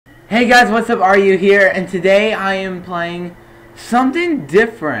Hey guys, what's up? Are you here? And today I am playing something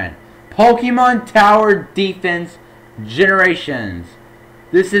different. Pokemon Tower Defense Generations.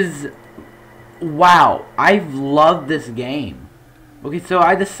 This is... wow, I've loved this game. Okay, so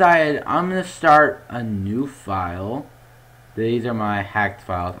I decided I'm going to start a new file. These are my hacked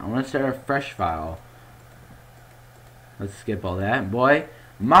files. I'm going to start a fresh file. Let's skip all that. Boy,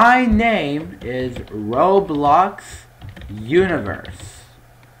 my name is Roblox Universe.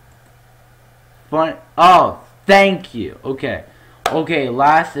 Fun. Oh, thank you. Okay. Okay,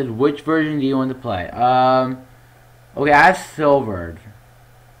 last is which version do you want to play? Okay, I have silvered.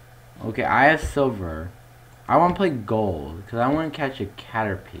 Okay, I have silver. I want to play gold because I want to catch a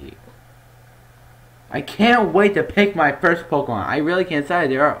Caterpie. I can't wait to pick my first Pokemon. I really can't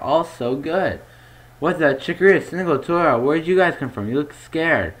decide. They are all so good. What's that? Chikorita, Cynical, Tora. Where'd you guys come from? You look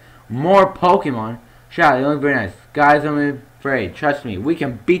scared. More Pokemon. Shut up, they look very nice. Guys, I'm afraid. Trust me, we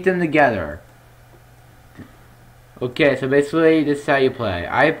can beat them together. Okay, so basically this is how you play.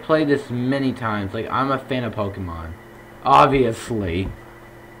 I've played this many times. Like, I'm a fan of Pokemon. Obviously.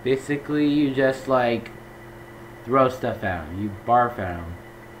 Basically, you just, like, throw stuff at them. You barf at them.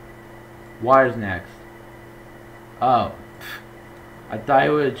 Water's next. Oh. I thought they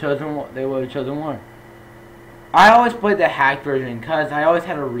would have chosen water. I always played the hacked version because I always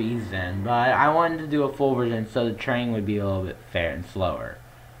had a reason. But I wanted to do a full version so the training would be a little bit fair and slower.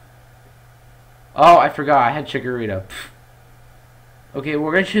 Oh, I forgot. I had Chikorita. Okay,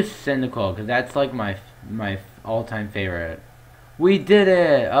 we're gonna choose Cyndaquil because that's like my all-time favorite. We did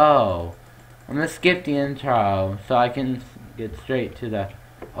it! Oh, I'm gonna skip the intro so I can get straight to the.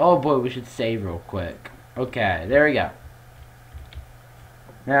 Oh boy, we should save real quick. Okay, there we go.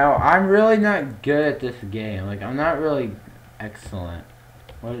 Now I'm really not good at this game. Like I'm not really excellent.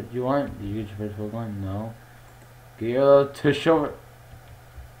 What do you want? Did you get your first Pokemon? No. Get your little tush over.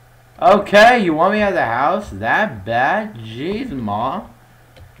 Okay, you want me out of the house? That bad? Jeez, Ma.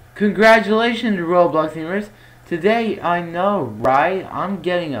 Congratulations, Roblox Universe. Today, I know, right? I'm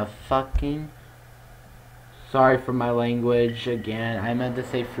getting a fucking... Sorry for my language again. I meant to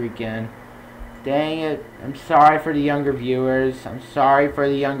say freaking. Dang it. I'm sorry for the younger viewers. I'm sorry for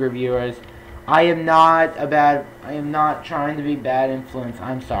the younger viewers. I am not trying to be bad influence.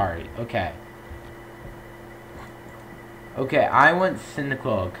 I'm sorry. Okay. Okay, I want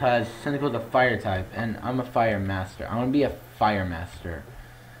Cyndaquil, because Cyndaquil's a fire type, and I'm a fire master. I want to be a fire master.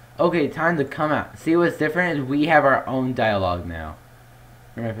 Okay, time to come out. See what's different is we have our own dialogue now.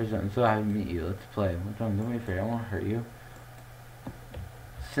 I'm so happy to meet you. Let's play. What's wrong? Don't be afraid. I won't hurt you.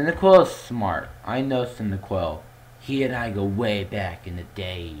 Cyndaquil is smart. I know Cyndaquil. He and I go way back in the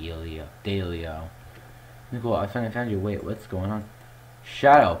day, Delio. Cyndaquil, I finally found you. Wait, what's going on?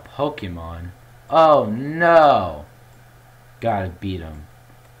 Shadow Pokemon? Oh, no! Gotta beat him.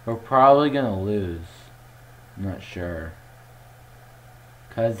 We're probably gonna lose. I'm not sure.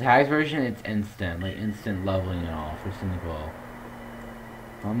 Cause hacked version, it's instant, like instant leveling and all for Cyndaquil.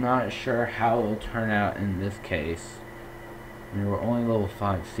 I'm not sure how it'll turn out in this case. I mean, we're only level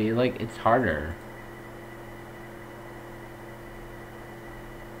 5. See, like it's harder.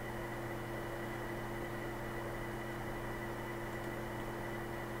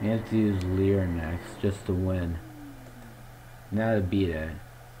 You have to use Leer next just to win. Now to beat it.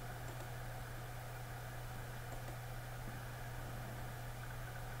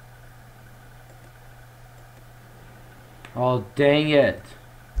 Oh, dang it.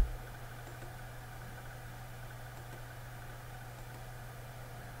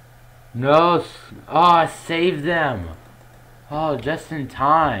 No. Oh, I saved them. Oh, just in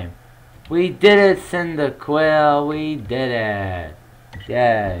time. We did it, Cyndaquil. We did it.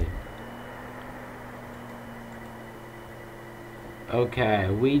 Yay. Okay,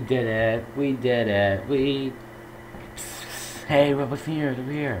 we did it. We did it. Hey, Roblox Universe,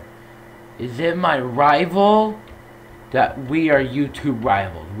 over here. Is it my rival? That we are YouTube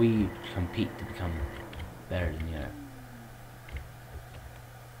rivals. We compete to become better than the other.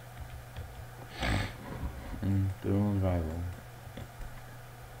 Rival.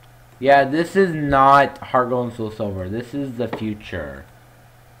 Yeah, this is not Heart Gold and Soul Silver. This is the future.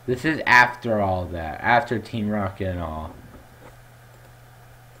 This is after all that. After Team Rocket and all.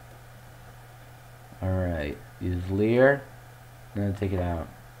 Alright, use Leer. I'm gonna take it out.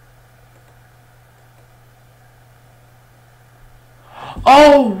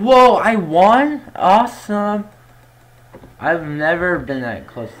 Oh, whoa, I won? Awesome. I've never been that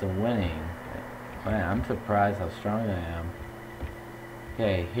close to winning. Man, I'm surprised how strong I am.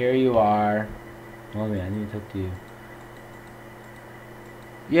 Okay, here you are. Oh man, I need to talk to you.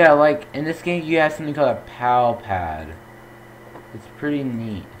 Yeah, like, in this game you have something called a PAL pad. It's pretty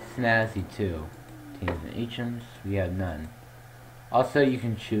neat. snazzy too. Teams and HMs, we have none. Also, you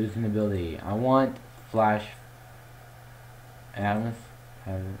can choose an ability. I want flash. And I must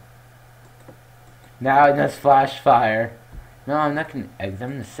have it. Now it does flash fire. No, I'm not gonna exit.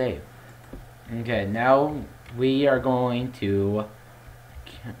 I'm gonna save. Okay, now we are going to.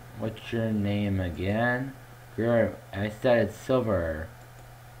 What's your name again? I said it's silver.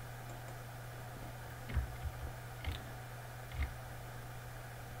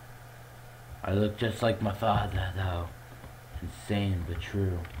 I look just like my father, though. Insane, but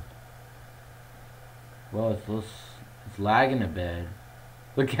true. Well, it's lagging a bit.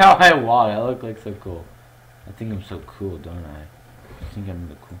 Look how I walk. I look like so cool. I think I'm so cool, don't I? I think I'm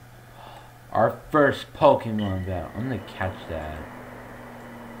the cool. Our first Pokemon battle. I'm gonna catch that.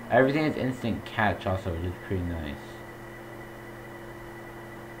 Everything is instant catch, also, which is pretty nice.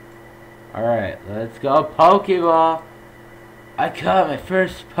 Alright, let's go Pokeball! I caught my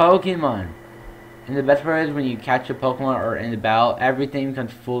first Pokemon! And the best part is when you catch a Pokemon or in the battle, everything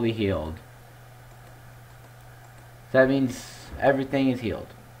becomes fully healed. So that means everything is healed.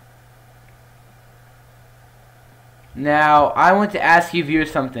 Now, I want to ask you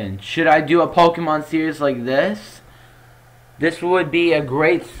viewers something. Should I do a Pokemon series like this? This would be a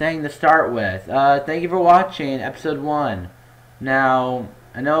great thing to start with. Thank you for watching episode 1. Now,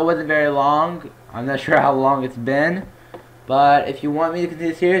 I know it wasn't very long. I'm not sure how long it's been. But if you want me to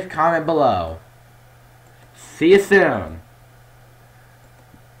continue the series, comment below. See you soon.